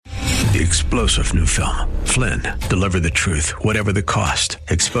The explosive new film, Flynn, deliver the truth, whatever the cost,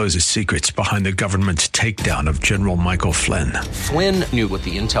 exposes secrets behind the government's takedown of General Michael Flynn. Flynn knew what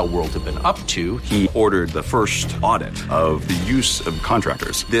the intel world had been up to. He ordered the first audit of the use of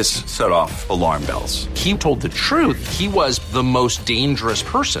contractors. This set off alarm bells. He told the truth. He was the most dangerous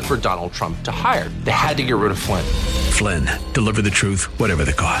person for Donald Trump to hire. They had to get rid of Flynn. Flynn, deliver the truth, whatever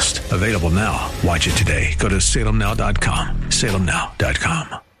the cost. Available now. Watch it today. Go to salemnow.com.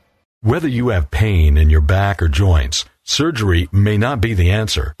 salemnow.com. Whether you have pain in your back or joints, surgery may not be the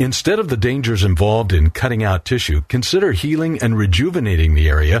answer. Instead of the dangers involved in cutting out tissue, consider healing and rejuvenating the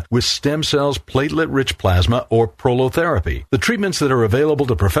area with stem cells, platelet-rich plasma, or prolotherapy. The treatments that are available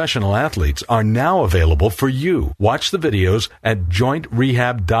to professional athletes are now available for you. Watch the videos at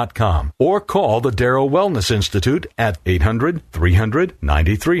jointrehab.com or call the Darrow Wellness Institute at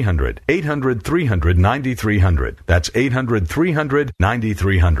 800-300-9300. 800-300-9300. That's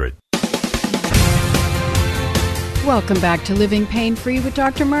 800-300-9300. Welcome back to Living Pain-Free with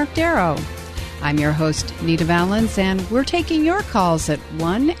Dr. Mark Darrow. I'm your host, Nita Valens, and we're taking your calls at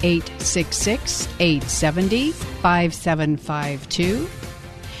 1-866-870-5752.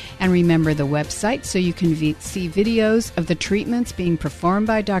 And remember, the website so you can see videos of the treatments being performed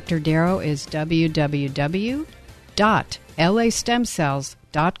by Dr. Darrow is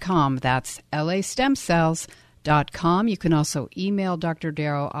www.lastemcells.com. That's lastemcells.com. You can also email Dr.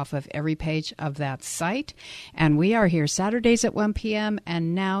 Darrow off of every page of that site. And we are here Saturdays at 1 p.m.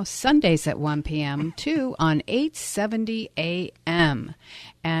 and now Sundays at 1 p.m. too on 870 a.m.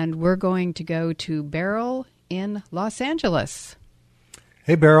 And we're going to go to Beryl in Los Angeles.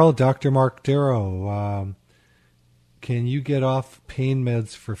 Hey, Beryl, Dr. Mark Darrow. Can you get off pain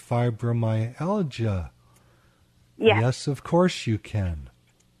meds for fibromyalgia? Yes. Yes, of course you can.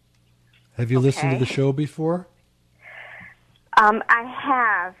 Have you listened to the show before? I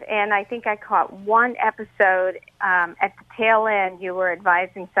have, and I think I caught one episode at the tail end. You were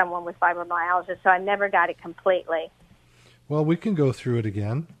advising someone with fibromyalgia, so I never got it completely. Well, we can go through it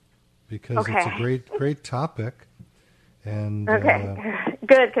again because it's a great topic. And good,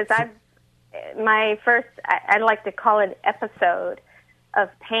 because my first, I like to call it episode of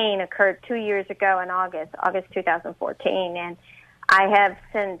pain occurred 2 years ago in August 2014, and I have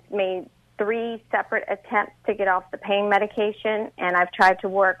since made 3 separate attempts to get off the pain medication, and I've tried to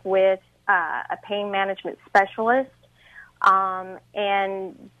work with a pain management specialist,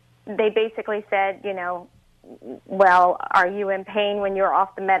 and they basically said, well, are you in pain when you're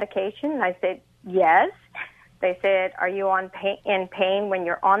off the medication? And I said, yes. They said, are you in pain when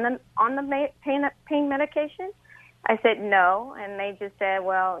you're on the pain medication? I said, no, and they just said,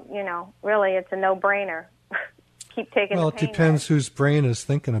 well, really, it's a no-brainer. Keep taking the pain. Well, it depends whose brain is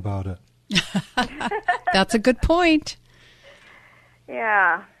thinking about it. That's a good point.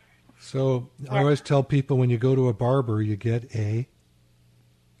 Yeah. So I always tell people when you go to a barber, you get a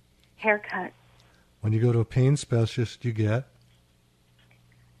haircut. When you go to a pain specialist, you get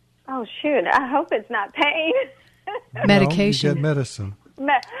oh, shoot. I hope it's not pain. Medication. No, you get medicine.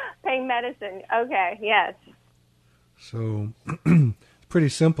 Pain medicine. Okay, yes. So it's pretty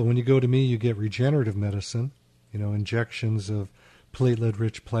simple. When you go to me, you get regenerative medicine, injections of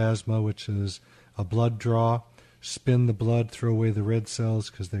platelet-rich plasma, which is a blood draw, spin the blood, throw away the red cells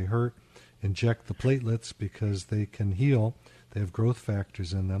because they hurt, inject the platelets because they can heal, they have growth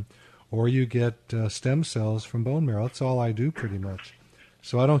factors in them, or you get stem cells from bone marrow. That's all I do pretty much.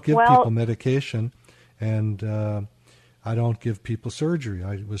 So I don't give people medication, and I don't give people surgery.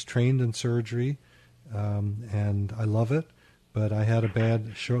 I was trained in surgery, and I love it, but I had a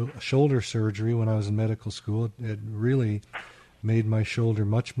bad shoulder surgery when I was in medical school. It really made my shoulder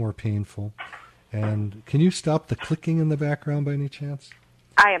much more painful. And can you stop the clicking in the background by any chance?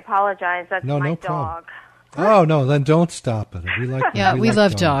 I apologize. That's my no dog. Oh, no, then don't stop it. We like we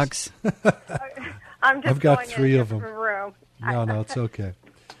love dogs. I've got 3 of them. Room. No, it's okay.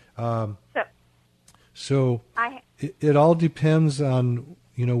 So it all depends on,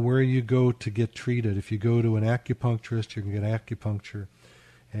 where you go to get treated. If you go to an acupuncturist, you can get acupuncture.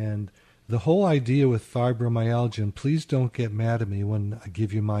 And the whole idea with fibromyalgia, and please don't get mad at me when I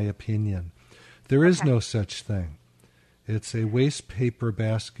give you my opinion, there is no such thing. It's a waste paper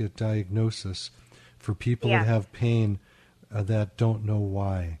basket diagnosis for people that have pain that don't know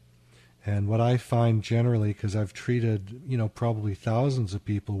why. And what I find generally, because I've treated, probably thousands of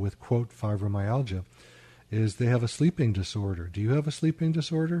people with, quote, fibromyalgia, is they have a sleeping disorder. Do you have a sleeping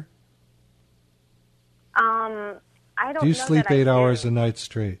disorder? I don't know. Do you sleep 8 hours a night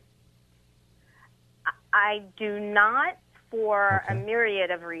straight? I do not, for a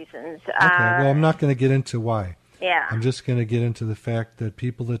myriad of reasons. Okay, well, I'm not going to get into why. Yeah. I'm just going to get into the fact that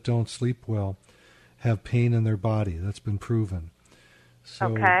people that don't sleep well have pain in their body. That's been proven. So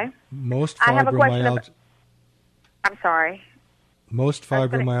Okay. most I have a question fibromyalgia. I'm sorry. Most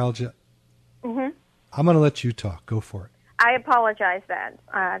fibromyalgia. Mm-hmm. I'm going to let you talk. Go for it. I apologize then,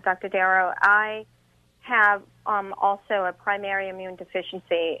 Dr. Darrow. I have also a primary immune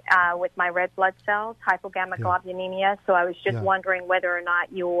deficiency with my red blood cells, hypogammaglobulinemia. So I was just wondering whether or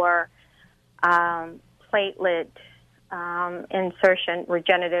not your platelet insertion,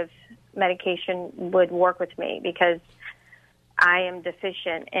 regenerative medication would work with me, because I am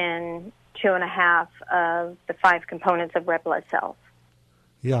deficient in 2.5 of the 5 components of red blood cells.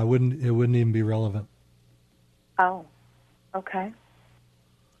 Yeah, it wouldn't even be relevant. Oh, okay.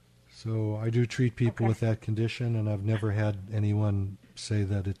 So I do treat people with that condition, and I've never had anyone say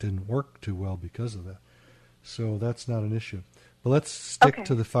that it didn't work too well because of that. So that's not an issue. But let's stick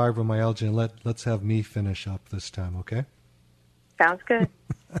to the fibromyalgia, and let's have me finish up this time, okay? Sounds good.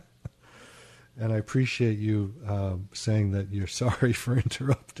 And I appreciate you saying that you're sorry for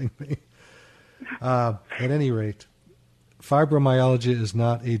interrupting me. At any rate, fibromyalgia is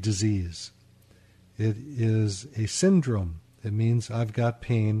not a disease. It is a syndrome. It means I've got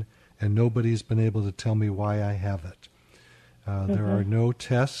pain and nobody's been able to tell me why I have it. There are no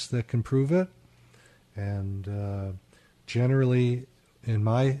tests that can prove it. And generally, in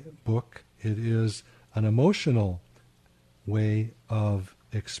my book, it is an emotional way of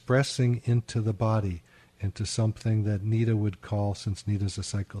expressing into the body, into something that Nita would call, since Nita's a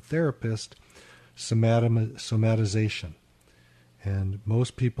psychotherapist, somatization. And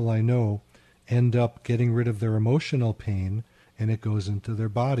most people I know end up getting rid of their emotional pain, and it goes into their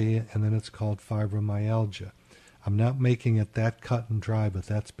body, and then it's called fibromyalgia. I'm not making it that cut and dry, but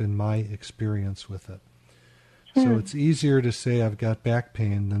that's been my experience with it. So it's easier to say I've got back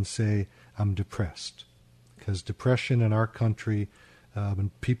pain than say I'm depressed, because depression in our country,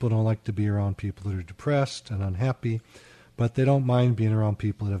 people don't like to be around people that are depressed and unhappy, but they don't mind being around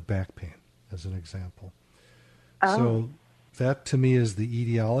people that have back pain, as an example. So that, to me, is the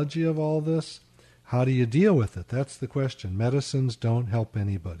etiology of all this. How do you deal with it? That's the question. Medicines don't help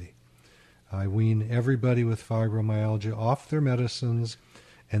anybody. I wean everybody with fibromyalgia off their medicines,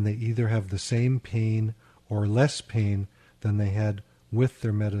 and they either have the same pain or less pain than they had with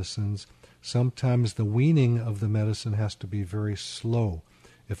their medicines. Sometimes the weaning of the medicine has to be very slow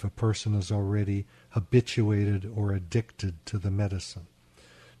if a person is already habituated or addicted to the medicine.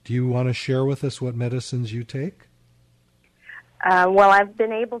 Do you want to share with us what medicines you take? Well, I've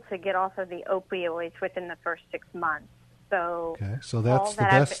been able to get off of the opioids within the first 6 months. So that's the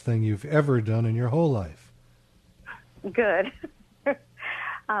best thing you've ever done in your whole life. Good.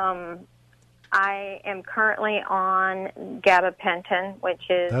 I am currently on gabapentin, which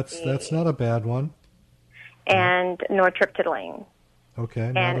is that's not a bad one. And nortriptyline.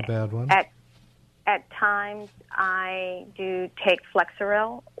 Okay, not a bad one. At times, I do take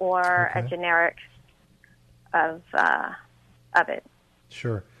Flexeril or a generic of it.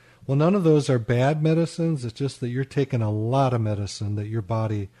 Sure. Well, none of those are bad medicines. It's just that you're taking a lot of medicine that your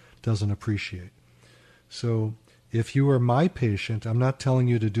body doesn't appreciate. So if you are my patient, I'm not telling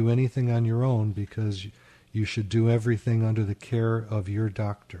you to do anything on your own, because you should do everything under the care of your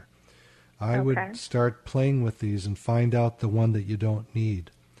doctor. I would start playing with these and find out the one that you don't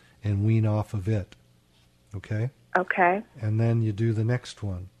need and wean off of it. Okay? Okay. And then you do the next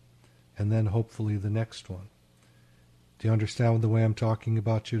one, and then hopefully the next one. Do you understand the way I'm talking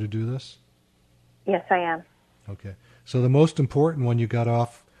about you to do this? Yes, I am. Okay. So the most important one you got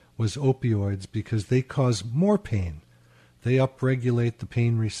off was opioids, because they cause more pain. They upregulate the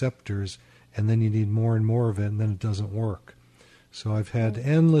pain receptors, and then you need more and more of it, and then it doesn't work. So I've had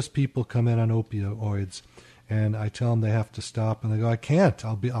endless people come in on opioids, and I tell them they have to stop, and they go, I can't.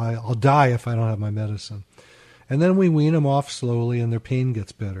 I'll die if I don't have my medicine. And then we wean them off slowly, and their pain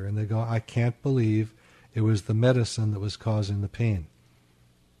gets better, and they go, I can't believe it was the medicine that was causing the pain.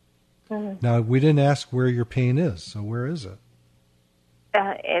 Now, we didn't ask where your pain is, so where is it?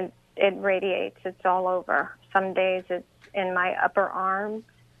 It radiates. It's all over. Some days it's in my upper arms.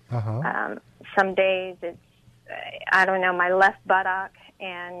 Some days it's, I don't know, my left buttock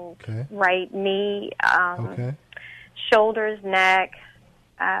and right knee, shoulders, neck.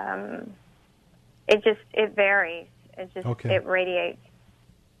 It varies. It radiates.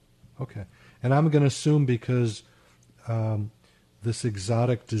 Okay. And I'm going to assume, because this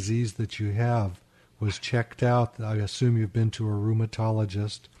exotic disease that you have was checked out, I assume you've been to a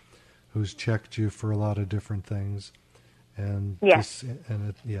rheumatologist who's checked you for a lot of different things. And yes.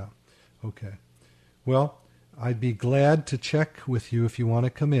 Okay. Well, I'd be glad to check with you if you want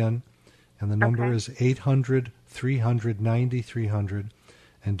to come in. And the number is 800-300-9300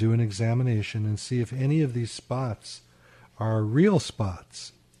 and do an examination and see if any of these spots are real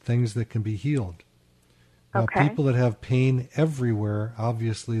spots, things that can be healed. Now, Okay. people that have pain everywhere,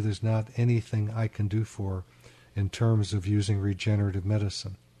 obviously there's not anything I can do for in terms of using regenerative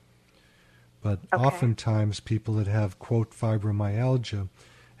medicine. But Okay. oftentimes people that have, quote, fibromyalgia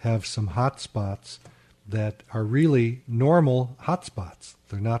have some hot spots that are really normal hot spots.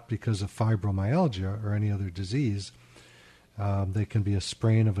 They're not because of fibromyalgia or any other disease. They can be a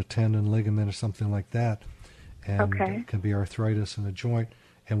sprain of a tendon, ligament, or something like that. And Okay. it can be arthritis in a joint.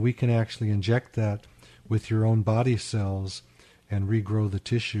 And we can actually inject that with your own body cells and regrow the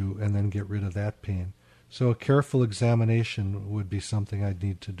tissue and then get rid of that pain. So a careful examination would be something I'd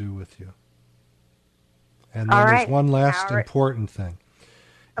need to do with you. And then All there's right. one last All right. important thing.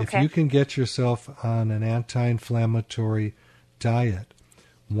 If Okay. you can get yourself on an anti-inflammatory diet,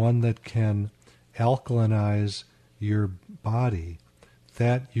 one that can alkalinize your body,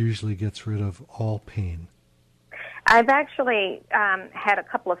 that usually gets rid of all pain. I've actually had a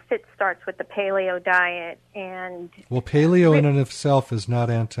couple of fit starts with the paleo diet, and Well, paleo in and of itself is not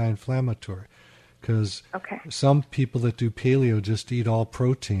anti-inflammatory, because Okay. some people that do paleo just eat all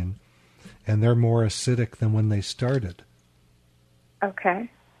protein, and they're more acidic than when they started. okay.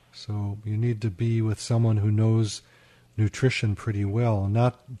 So you need to be with someone who knows nutrition pretty well,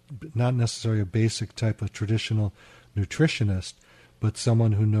 not necessarily a basic type of traditional nutritionist, but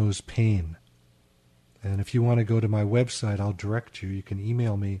someone who knows pain. And if you want to go to my website, I'll direct you. You can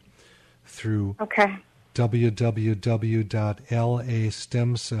email me through Okay.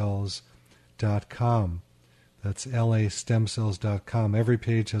 www.lastemcells.com. That's lastemcells.com. Every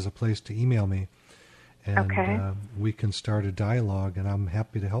page has a place to email me, and Okay. we can start a dialogue, and I'm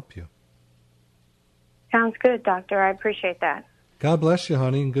happy to help you. Sounds good, Doctor. I appreciate that. God bless you,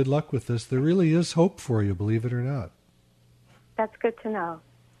 honey, and good luck with this. There really is hope for you, believe it or not. That's good to know.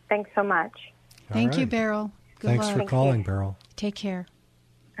 Thanks so much. Thank All you, right. Beryl. Good Thanks luck. for calling, Beryl. Take care.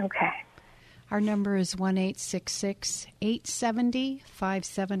 Okay. Our number is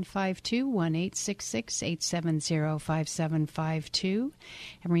 1-866-870-5752, 1-866-870-5752.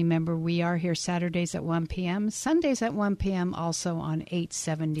 And remember, we are here Saturdays at 1 p.m., Sundays at 1 p.m., also on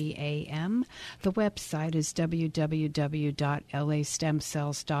 870 a.m. The website is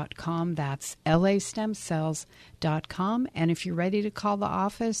www.lastemcells.com. That's lastemcells.com. And if you're ready to call the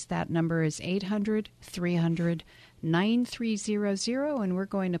office, that number is 800-300-9300, and we're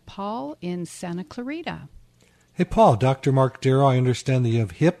going to Paul in Santa Clarita. Hey, Paul, Dr. Mark Darrow, I understand that you have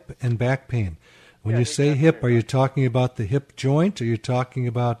hip and back pain. When you say hip, are you talking about the hip joint, or are you talking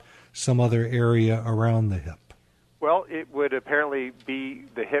about some other area around the hip? Well, it would apparently be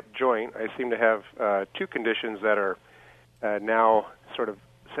the hip joint. I seem to have two conditions that are now sort of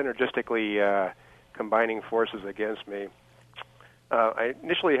synergistically combining forces against me. I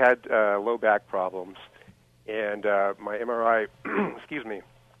initially had low back problems, and my MRI, excuse me,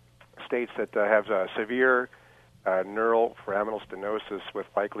 states that I have severe neural foraminal stenosis with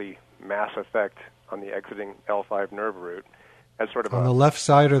likely mass effect on the exiting L5 nerve root. As sort of On the left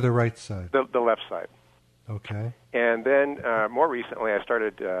side or the right side? the left side. Okay. And then more recently, I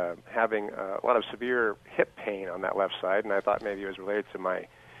started having a lot of severe hip pain on that left side, and I thought maybe it was related to my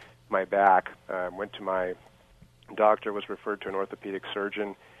back. Went to my doctor, was referred to an orthopedic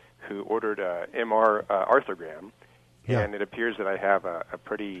surgeon who ordered a MR arthrogram, and it appears that I have a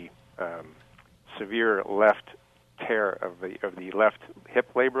pretty severe left tear of the left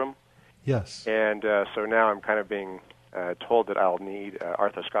hip labrum. Yes. And so now I'm kind of being told that I'll need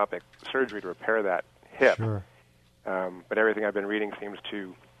arthroscopic surgery to repair that hip. Sure. But everything I've been reading seems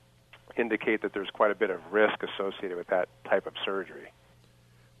to indicate that there's quite a bit of risk associated with that type of surgery.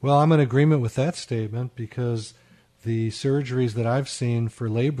 Well, I'm in agreement with that statement, because the surgeries that I've seen for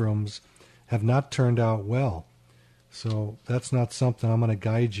labrums have not turned out well. So that's not something I'm going to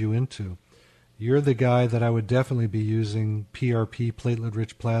guide you into. You're the guy that I would definitely be using PRP,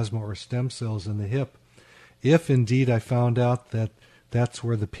 platelet-rich plasma, or stem cells in the hip, if indeed I found out that that's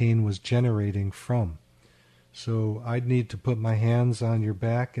where the pain was generating from. So I'd need to put my hands on your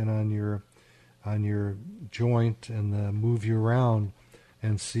back and on your joint and move you around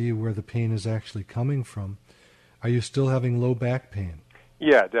and see where the pain is actually coming from. Are you still having low back pain?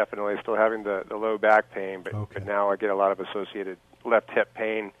 Yeah, definitely. Still having the low back pain, but now I get a lot of associated left hip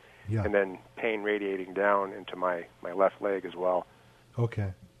pain, and then pain radiating down into my left leg as well.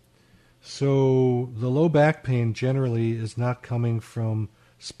 Okay. So the low back pain generally is not coming from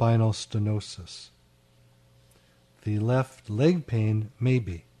spinal stenosis. The left leg pain may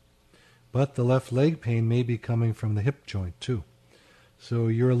be, but the left leg pain may be coming from the hip joint too. So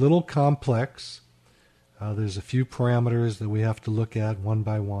you're a little complex. There's a few parameters that we have to look at one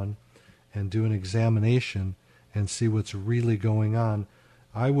by one and do an examination and see what's really going on.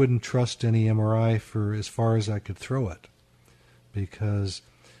 I wouldn't trust any MRI for as far as I could throw it, because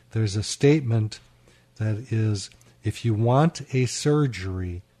there's a statement that is, if you want a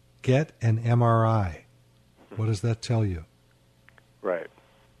surgery, get an MRI. What does that tell you? Right.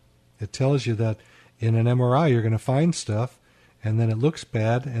 It tells you that in an MRI you're going to find stuff, and then it looks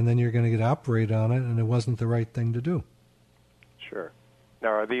bad, and then you're going to get operated on it, and it wasn't the right thing to do. Sure. Now,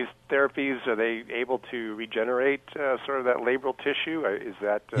 are these therapies, are they able to regenerate sort of that labral tissue? Is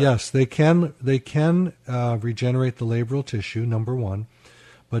that Yes, they can. They can regenerate the labral tissue, number one.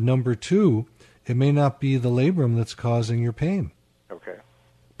 But number two, it may not be the labrum that's causing your pain. Okay.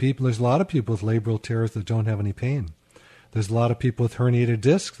 There's a lot of people with labral tears that don't have any pain. There's a lot of people with herniated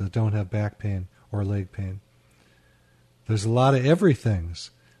discs that don't have back pain or leg pain. There's a lot of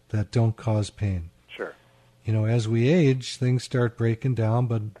everythings that don't cause pain. Sure. You know, as we age, things start breaking down,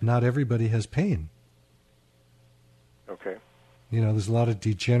 but not everybody has pain. Okay. You know, there's a lot of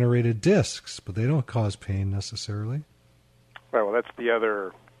degenerated discs, but they don't cause pain necessarily. Right, well, that's the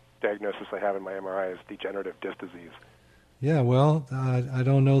other diagnosis I have in my MRI is degenerative disc disease. Yeah, well, I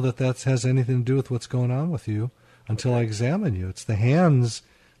don't know that has anything to do with what's going on with you until I examine you. It's the hands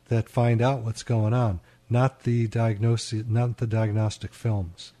that find out what's going on, not the diagnosis, not the diagnostic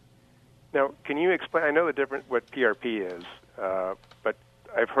films. Now, can you explain? I know what PRP is, but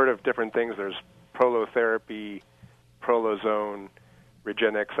I've heard of different things. There's prolotherapy, prolozone,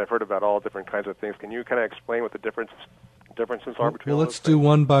 Regenix. I've heard about all different kinds of things. Can you kind of explain what the differences are between? Well, let's do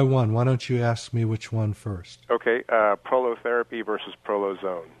one by one. Why don't you ask me which one first? Okay, prolotherapy versus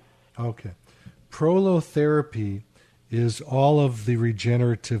prolozone. Okay, prolotherapy is all of the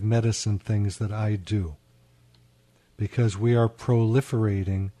regenerative medicine things that I do, because we are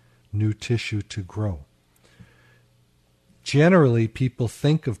proliferating new tissue to grow. Generally, people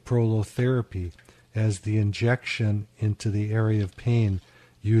think of prolotherapy as the injection into the area of pain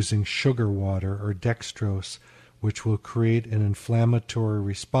using sugar water or dextrose, which will create an inflammatory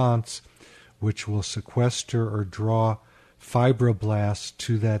response, which will sequester or draw fibroblasts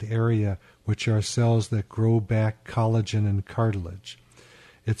to that area, which are cells that grow back collagen and cartilage.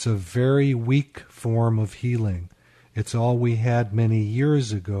 It's a very weak form of healing. It's all we had many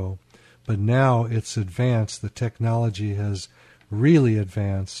years ago, but now it's advanced. The technology has really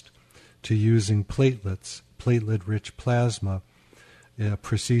advanced to using platelets, platelet-rich plasma, a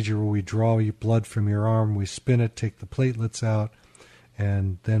procedure where we draw your blood from your arm, we spin it, take the platelets out,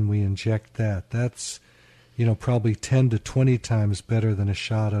 and then we inject that. That's, probably 10 to 20 times better than a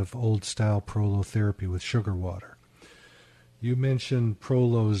shot of old-style prolotherapy with sugar water. You mentioned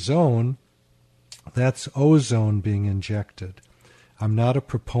prolozone. That's ozone being injected. I'm not a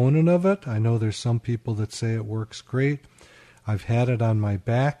proponent of it. I know there's some people that say it works great. I've had it on my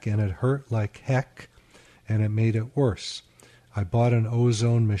back, and it hurt like heck, and it made it worse. I bought an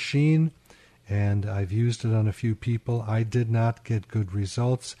ozone machine, and I've used it on a few people. I did not get good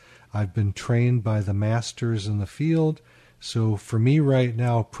results. I've been trained by the masters in the field, so for me right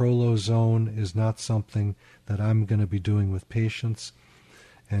now, prolozone is not something that I'm going to be doing with patients.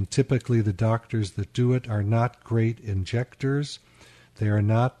 And typically the doctors that do it are not great injectors. They are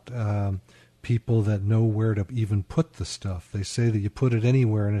not people that know where to even put the stuff. They say that you put it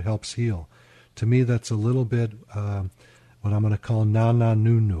anywhere and it helps heal. To me, that's a little bit what I'm going to call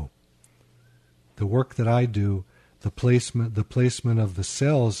na-na-nu-nu. The work that I do, the placement of the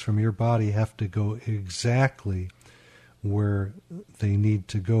cells from your body have to go exactly where they need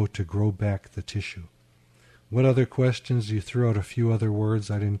to go to grow back the tissue. What other questions? You threw out a few other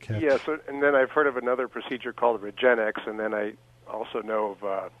words I didn't catch. Yes, and then I've heard of another procedure called Regenix, and then I also know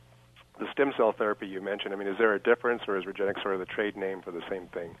of the stem cell therapy you mentioned. I mean, is there a difference, or is Regenix sort of the trade name for the same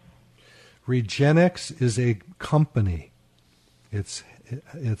thing? Regenix is a company. It's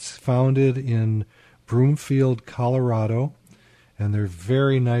founded in Broomfield, Colorado, and they're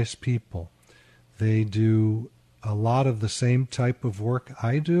very nice people. They do a lot of the same type of work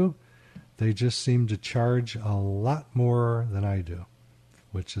I do. They just seem to charge a lot more than I do,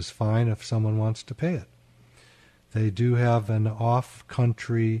 which is fine if someone wants to pay it. They do have an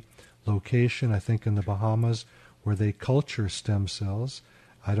off-country location, I think in the Bahamas, where they culture stem cells.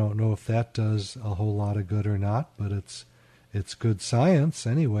 I don't know if that does a whole lot of good or not, but it's good science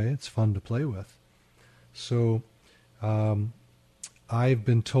anyway. It's fun to play with. So I've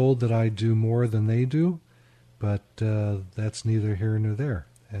been told that I do more than they do, but that's neither here nor there.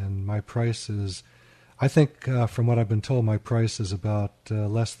 And my price is, I think from what I've been told, my price is about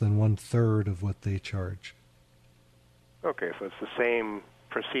less than 1/3 of what they charge. Okay, so it's the same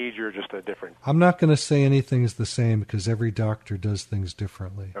procedure, just a different... I'm not going to say anything's the same because every doctor does things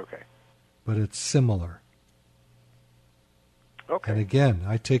differently. Okay. But it's similar. Okay. And again,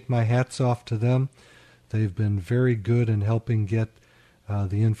 I take my hats off to them. They've been very good in helping get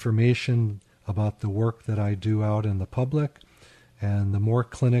the information about the work that I do out in the public. And the more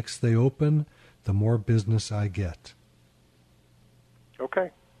clinics they open, the more business I get.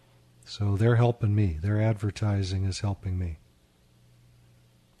 Okay. So they're helping me. Their advertising is helping me.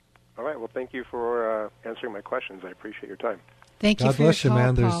 All right. Well, thank you for answering my questions. I appreciate your time. Thank you God for your bless you, call,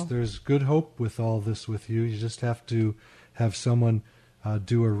 man. Paul. There's good hope with all this with you. You just have to have someone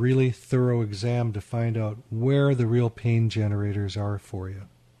do a really thorough exam to find out where the real pain generators are for you.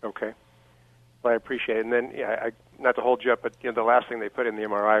 Okay. Well, I appreciate it. And then, not to hold you up, but the last thing they put in the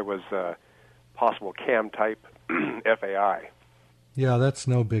MRI was possible CAM-type FAI. Yeah, that's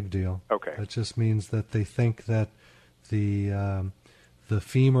no big deal. Okay. That just means that they think that the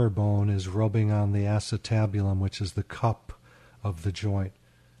femur bone is rubbing on the acetabulum, which is the cup of the joint.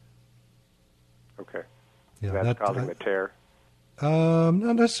 Okay. Yeah, that's causing the tear?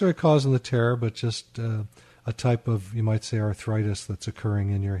 Not necessarily causing the tear, but just a type of, you might say, arthritis that's occurring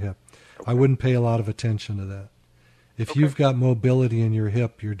in your hip. Okay. I wouldn't pay a lot of attention to that. If you've got mobility in your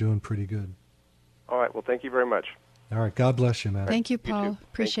hip, you're doing pretty good. All right. Well, thank you very much. All right. God bless you, man. Thank you, Paul. You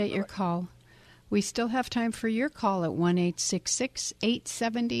Appreciate your call. We still have time for your call at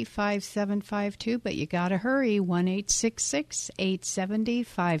 1-866-870-5752, but you got to hurry,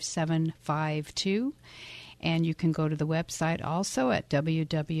 1-866-870-5752. And you can go to the website also at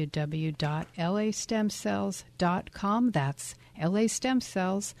www.lastemcells.com. That's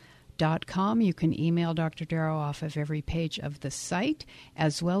lastemcells.com. You can email Dr. Darrow off of every page of the site,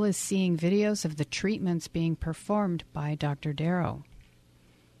 as well as seeing videos of the treatments being performed by Dr. Darrow.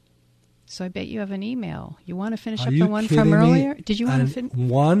 So I bet you have an email. You want to finish up the one from earlier? Did you want to finish?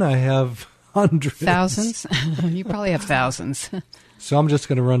 One, I have hundreds. Thousands? You probably have thousands. So I'm just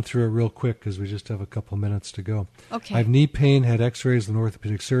going to run through it real quick because we just have a couple minutes to go. Okay. I have knee pain, had x-rays, an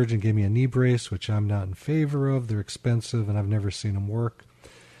orthopedic surgeon gave me a knee brace, which I'm not in favor of. They're expensive, and I've never seen them work.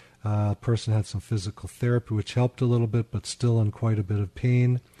 The person had some physical therapy, which helped a little bit, but still in quite a bit of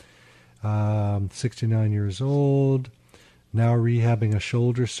pain. 69 years old. Now rehabbing a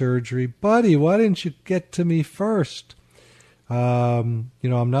shoulder surgery. Buddy, why didn't you get to me first? I'm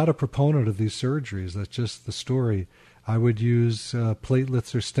not a proponent of these surgeries. That's just the story. I would use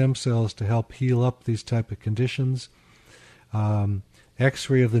platelets or stem cells to help heal up these type of conditions.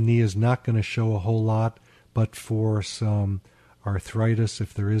 X-ray of the knee is not going to show a whole lot, but for some arthritis,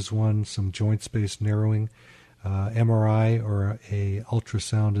 if there is one, some joint space narrowing, MRI or a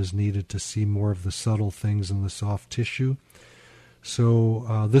ultrasound is needed to see more of the subtle things in the soft tissue.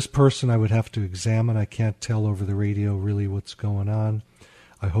 So this person I would have to examine. I can't tell over the radio really what's going on.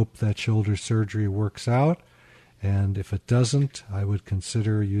 I hope that shoulder surgery works out. And if it doesn't, I would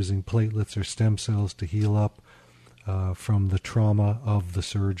consider using platelets or stem cells to heal up from the trauma of the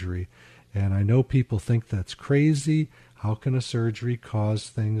surgery. And I know people think that's crazy. How can a surgery cause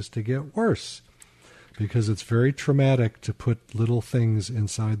things to get worse? Because it's very traumatic to put little things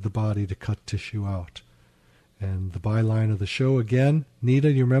inside the body to cut tissue out. And the byline of the show again,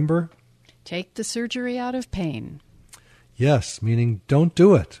 Nita, you remember? Take the surgery out of pain. Yes, meaning don't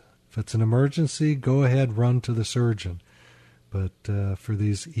do it. If it's an emergency, go ahead, run to the surgeon. But for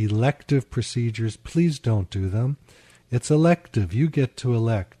these elective procedures, please don't do them. It's elective. You get to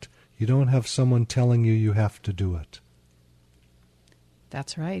elect. You don't have someone telling you have to do it.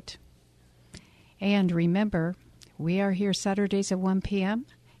 That's right. And remember, we are here Saturdays at 1 p.m.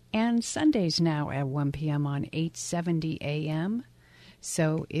 and Sundays now at 1 p.m. on 870 a.m.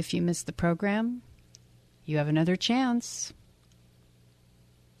 So if you missed the program, you have another chance.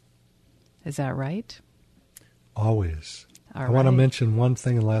 Is that right? Always. All I want to right. mention one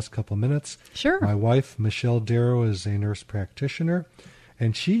thing in the last couple of minutes. Sure. My wife, Michelle Darrow, is a nurse practitioner,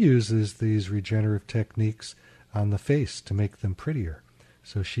 and she uses these regenerative techniques on the face to make them prettier.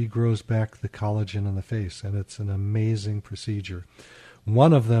 So she grows back the collagen in the face, and it's an amazing procedure.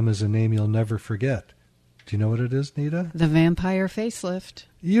 One of them is a name you'll never forget. Do you know what it is, Nita? The vampire facelift.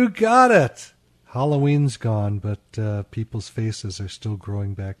 You got it! Halloween's gone, but people's faces are still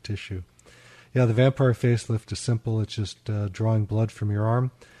growing back tissue. Yeah, the vampire facelift is simple. It's just drawing blood from your arm,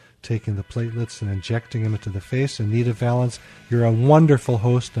 taking the platelets and injecting them into the face. And Nita Valens, you're a wonderful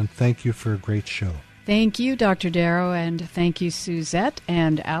host, and thank you for a great show. Thank you, Dr. Darrow, and thank you, Suzette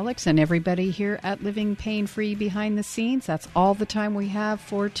and Alex and everybody here at Living Pain Free Behind the Scenes. That's all the time we have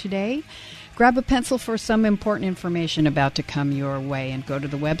for today. grab a pencil for some important information about to come your way and go to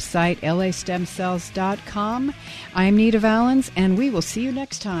the website lastemcells.com. I'm Nita Valens, and we will see you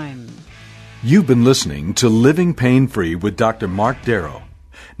next time. You've been listening to Living Pain-Free with Dr. Mark Darrow.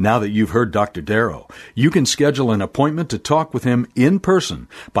 Now that you've heard Dr. Darrow, you can schedule an appointment to talk with him in person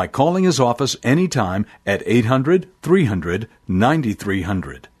by calling his office anytime at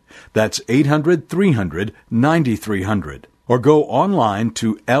 800-300-9300. That's 800-300-9300. Or go online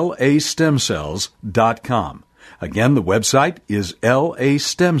to lastemcells.com. Again, the website is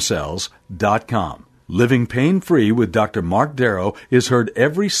lastemcells.com. Living Pain-Free with Dr. Mark Darrow is heard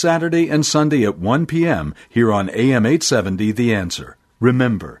every Saturday and Sunday at 1 p.m. here on AM 870 The Answer.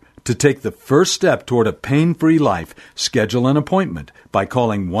 Remember, to take the first step toward a pain-free life, schedule an appointment by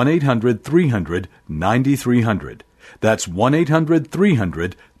calling 1-800-300-9300. That's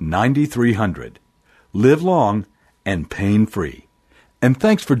 1-800-300-9300. Live long and pain-free. And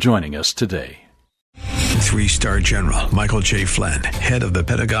thanks for joining us today. 3-star General Michael J. Flynn, head of the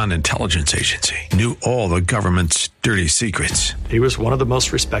Pentagon Intelligence Agency, knew all the government's dirty secrets. He was one of the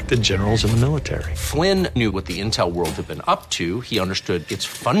most respected generals in the military. Flynn knew what the intel world had been up to. He understood its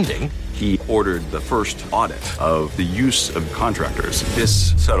funding. He ordered the first audit of the use of contractors.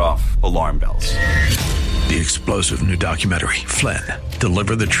 This set off alarm bells. The explosive new documentary, Flynn,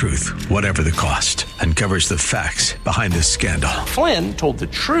 Deliver the Truth, Whatever the Cost, uncovers the facts behind this scandal. Flynn told the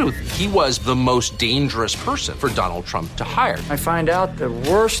truth. He was the most dangerous person for Donald Trump to hire. I find out the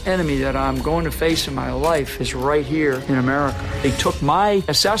worst enemy that I'm going to face in my life is right here in America. They took my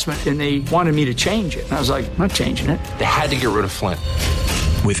assessment and they wanted me to change it. And I was like, I'm not changing it. They had to get rid of Flynn.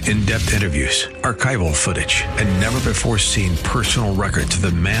 With in-depth interviews, archival footage, and never-before-seen personal records of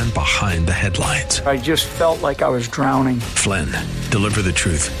the man behind the headlines. I just felt like I was drowning. Flynn, Deliver the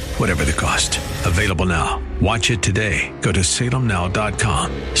Truth, Whatever the Cost. Available now. Watch it today. Go to salemnow.com.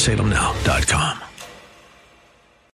 salemnow.com.